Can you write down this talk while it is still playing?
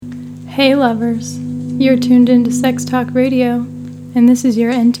Hey lovers, you're tuned into Sex Talk Radio, and this is your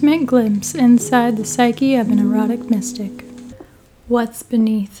intimate glimpse inside the psyche of an erotic mystic. What's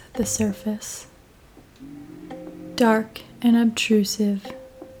beneath the surface? Dark and obtrusive,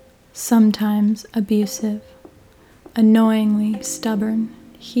 sometimes abusive, annoyingly stubborn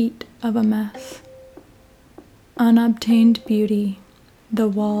heat of a mess. Unobtained beauty, the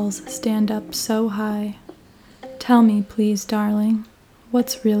walls stand up so high. Tell me, please, darling,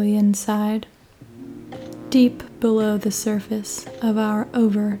 what's really inside? Deep below the surface of our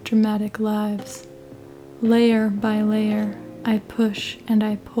over-dramatic lives, layer by layer, I push and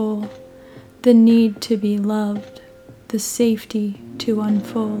I pull, the need to be loved, the safety to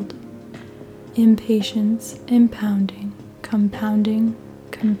unfold, impatience impounding, compounding,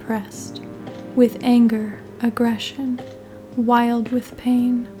 compressed, with anger, aggression, wild with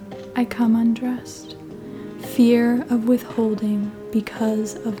pain, I come undressed. Fear of withholding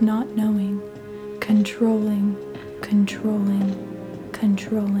because of not knowing, controlling, controlling,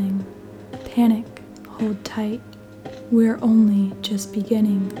 controlling. Panic, hold tight, we're only just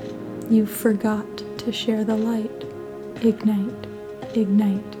beginning. You forgot to share the light. Ignite,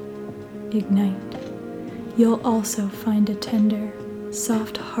 ignite, ignite. You'll also find a tender,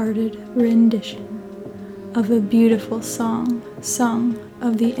 soft-hearted rendition of a beautiful song sung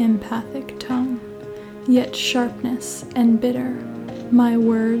of the empathic tongue. Yet sharpness and bitter, my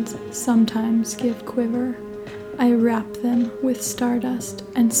words sometimes give quiver. I wrap them with stardust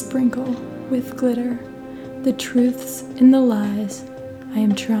and sprinkle with glitter the truths in the lies I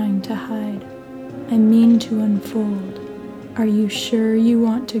am trying to hide. I mean to unfold. Are you sure you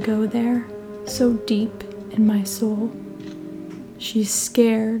want to go there, so deep in my soul? She's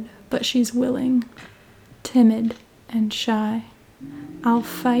scared, but she's willing, timid and shy. I'll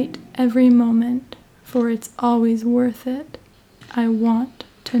fight every moment, for it's always worth it. I want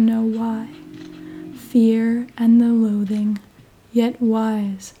to know why. Fear and the loathing, yet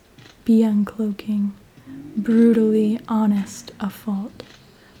wise, be uncloaking, brutally honest a fault.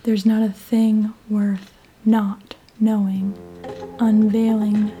 There's not a thing worth not knowing,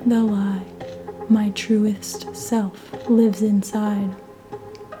 unveiling the lie. My truest self lives inside.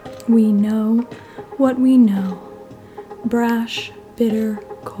 We know what we know, brash, bitter,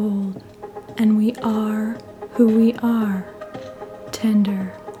 cold. And we are who we are,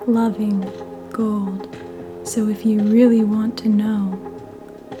 tender, loving, gold. So if you really want to know,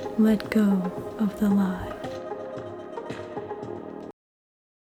 let go of the lie.